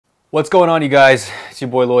What's going on, you guys? It's your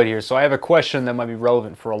boy Lloyd here. So I have a question that might be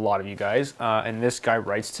relevant for a lot of you guys. And this guy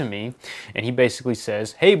writes to me and he basically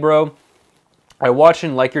says, "Hey bro, I watch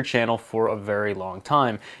and like your channel for a very long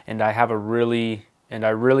time and I really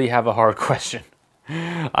have a hard question.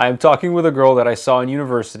 I am talking with a girl that I saw in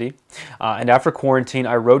university, and after quarantine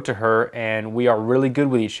I wrote to her and we are really good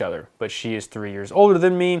with each other, but she is 3 years older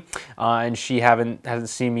than me, and she hasn't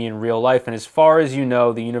seen me in real life, and as far as you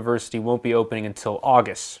know, the university won't be opening until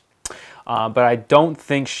August. But I don't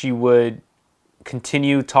think she would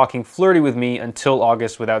continue talking flirty with me until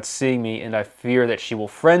August without seeing me, and I fear that she will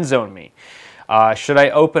friend zone me. Should I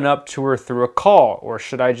open up to her through a call, or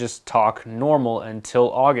should I just talk normal until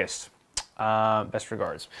August? Best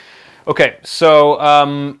regards." Okay,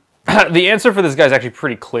 so the answer for this guy is actually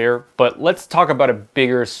pretty clear, but let's talk about a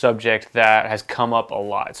bigger subject that has come up a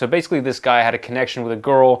lot. So basically this guy had a connection with a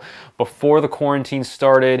girl before the quarantine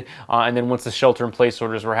started, and then once the shelter-in-place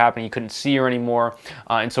orders were happening, he couldn't see her anymore,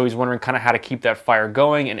 and so he's wondering kind of how to keep that fire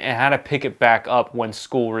going and how to pick it back up when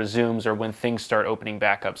school resumes or when things start opening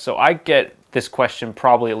back up. So I get this question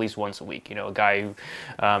probably at least once a week. You know, a guy who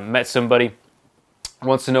met somebody,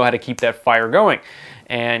 wants to know how to keep that fire going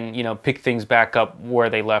and, you know, pick things back up where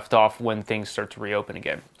they left off when things start to reopen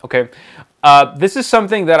again. Okay, this is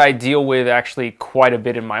something that I deal with actually quite a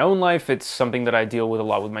bit in my own life. It's something that I deal with a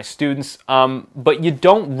lot with my students, but you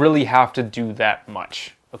don't really have to do that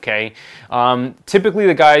much. Okay, typically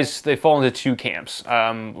the guys, they fall into two camps,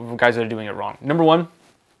 guys that are doing it wrong. Number one,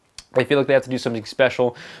 they feel like they have to do something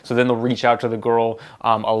special, so then they'll reach out to the girl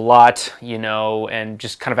a lot, you know, and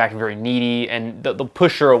just kind of acting very needy, and they'll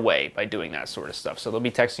push her away by doing that sort of stuff. So they'll be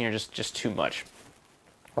texting her just too much,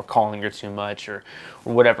 or calling her too much, or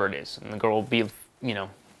whatever it is, and the girl will be, you know,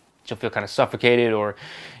 she'll feel kind of suffocated, or,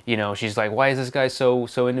 you know, she's like, "Why is this guy so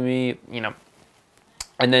into me?" You know.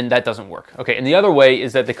 And then that doesn't work. Okay, and the other way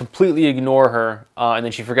is that they completely ignore her, and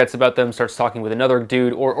then she forgets about them, starts talking with another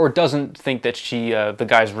dude, or doesn't think that the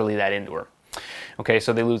guy's really that into her. Okay,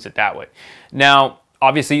 so they lose it that way. Now,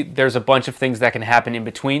 obviously, there's a bunch of things that can happen in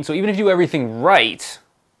between, so even if you do everything right,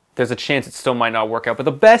 there's a chance it still might not work out. But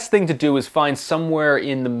the best thing to do is find somewhere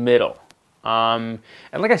in the middle. And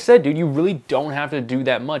like I said, dude, you really don't have to do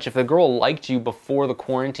that much. If the girl liked you before the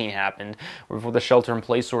quarantine happened, or before the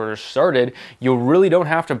shelter-in-place orders started, you really don't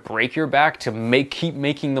have to break your back to keep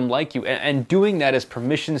making them like you. And doing that is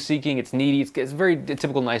permission-seeking, it's needy, it's very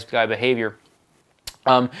typical nice guy behavior.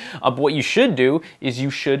 But what you should do is you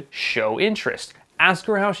should show interest. Ask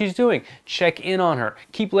her how she's doing. Check in on her.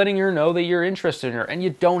 Keep letting her know that you're interested in her. And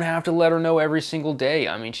you don't have to let her know every single day.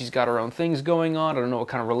 I mean, she's got her own things going on. I don't know what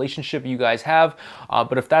kind of relationship you guys have.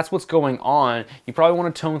 But if that's what's going on, you probably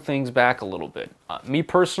want to tone things back a little bit. Me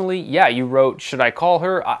personally, yeah, you wrote, "Should I call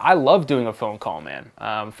her?" I love doing a phone call, man.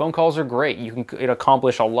 Phone calls are great. You can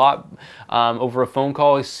accomplish a lot over a phone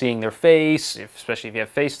call, seeing their face, especially if you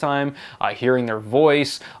have FaceTime, hearing their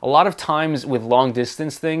voice. A lot of times with long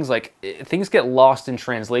distance things, like things get lost in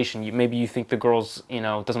translation. Maybe you think the girl's, you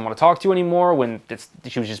know, doesn't want to talk to you anymore when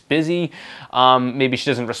she was just busy. Maybe she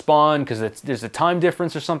doesn't respond because there's a time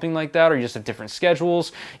difference or something like that, or you just have different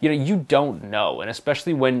schedules. You know, you don't know, and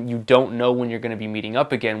especially when you don't know when you're going to be meeting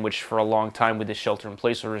up again, which for a long time with the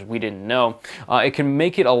shelter-in-place orders we didn't know, it can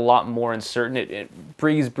make it a lot more uncertain. It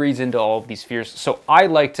breeds into all of these fears. So I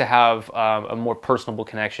like to have a more personable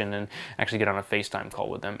connection and actually get on a FaceTime call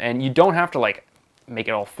with them. And you don't have to like make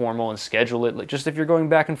it all formal and schedule it. Like, just if you're going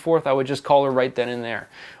back and forth, I would just call her right then and there,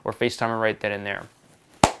 or FaceTime her right then and there.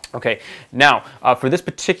 Okay, now for this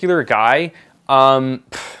particular guy,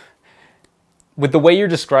 with the way you're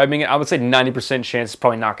describing it, I would say 90% chance it's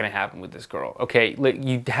probably not going to happen with this girl. Okay, like,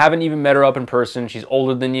 you haven't even met her up in person. She's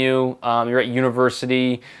older than you. You're at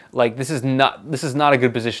university. Like, this is not a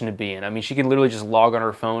good position to be in. I mean, she can literally just log on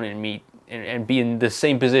her phone and meet and be in the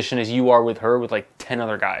same position as you are with her with like 10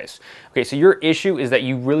 other guys. Okay, so your issue is that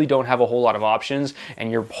you really don't have a whole lot of options and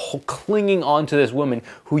you're clinging on to this woman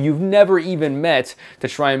who you've never even met to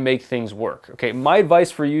try and make things work. Okay, my advice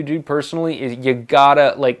for you, dude, personally, is you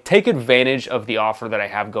gotta like take advantage of the offer that I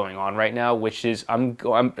have going on right now, which is I'm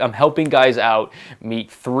helping guys out meet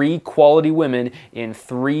 3 quality women in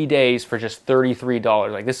 3 days for just $33.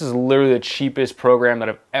 Like, this is literally the cheapest program that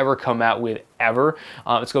I've ever come out with ever.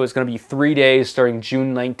 It's going to be 3 days starting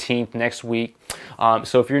June 19th next week.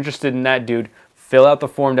 So if you're interested in that, dude, fill out the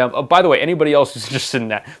form down. Oh, by the way, anybody else who's interested in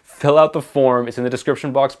that, fill out the form. It's in the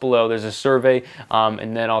description box below. There's a survey,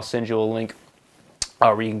 and then I'll send you a link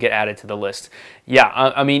where you can get added to the list. Yeah,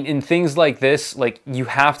 I mean, in things like this, like, you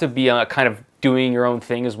have to be kind of doing your own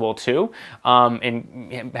thing as well too,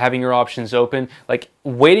 and having your options open. Like,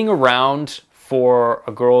 waiting around for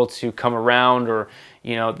a girl to come around, or,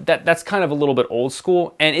 You know, that's kind of a little bit old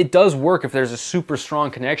school, and it does work if there's a super strong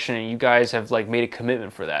connection and you guys have like made a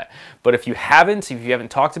commitment for that. But if you haven't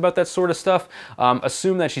talked about that sort of stuff,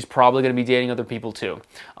 assume that she's probably going to be dating other people too.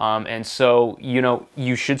 And so, you know,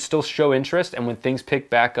 you should still show interest, and when things pick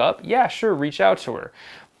back up, yeah, sure, reach out to her.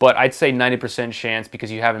 But I'd say 90% chance, because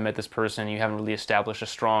you haven't met this person, you haven't really established a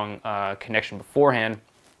strong connection beforehand,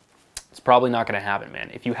 it's probably not going to happen,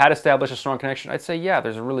 man. If you had established a strong connection, I'd say, yeah,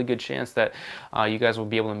 there's a really good chance that you guys will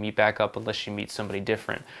be able to meet back up unless you meet somebody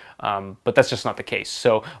different. But that's just not the case.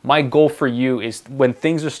 So my goal for you is, when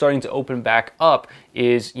things are starting to open back up,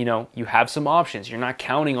 is, you know, you have some options. You're not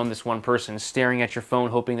counting on this one person, staring at your phone,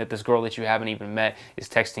 hoping that this girl that you haven't even met is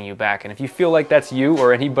texting you back. And if you feel like that's you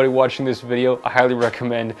or anybody watching this video, I highly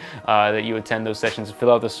recommend that you attend those sessions and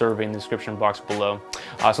fill out the survey in the description box below.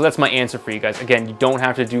 So that's my answer for you guys. Again, you don't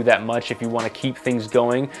have to do that much if you want to keep things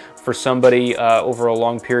going for somebody over a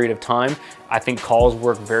long period of time. I think calls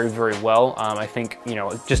work very, very well. I think, you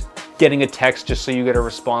know, just getting a text just so you get a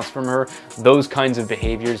response from her, those kinds of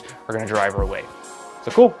behaviors are going to drive her away. So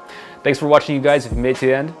cool. Thanks for watching, you guys. If you made it to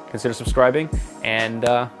the end, consider subscribing. And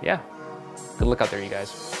yeah, good luck out there, you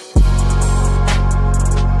guys.